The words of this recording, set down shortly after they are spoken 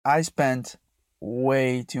I spent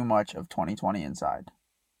way too much of 2020 inside.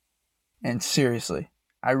 And seriously,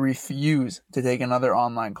 I refuse to take another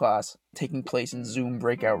online class taking place in Zoom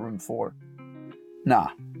Breakout Room 4. Nah.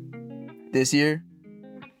 This year,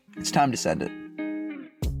 it's time to send it.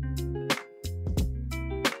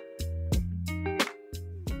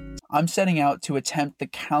 I'm setting out to attempt the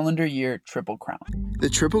calendar year Triple Crown. The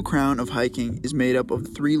Triple Crown of hiking is made up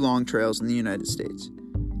of 3 long trails in the United States: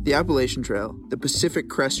 the Appalachian Trail, the Pacific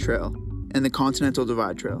Crest Trail, and the Continental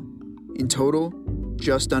Divide Trail. In total,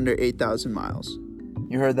 just under 8,000 miles.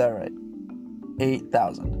 You heard that right.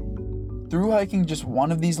 8,000. Through hiking just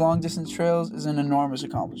one of these long-distance trails is an enormous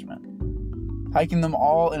accomplishment. Hiking them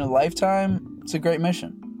all in a lifetime, it's a great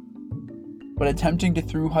mission. But attempting to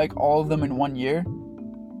through hike all of them in 1 year?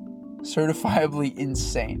 Certifiably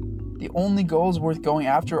insane. The only goals worth going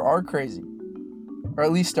after are crazy. Or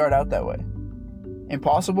at least start out that way.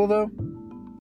 Impossible though?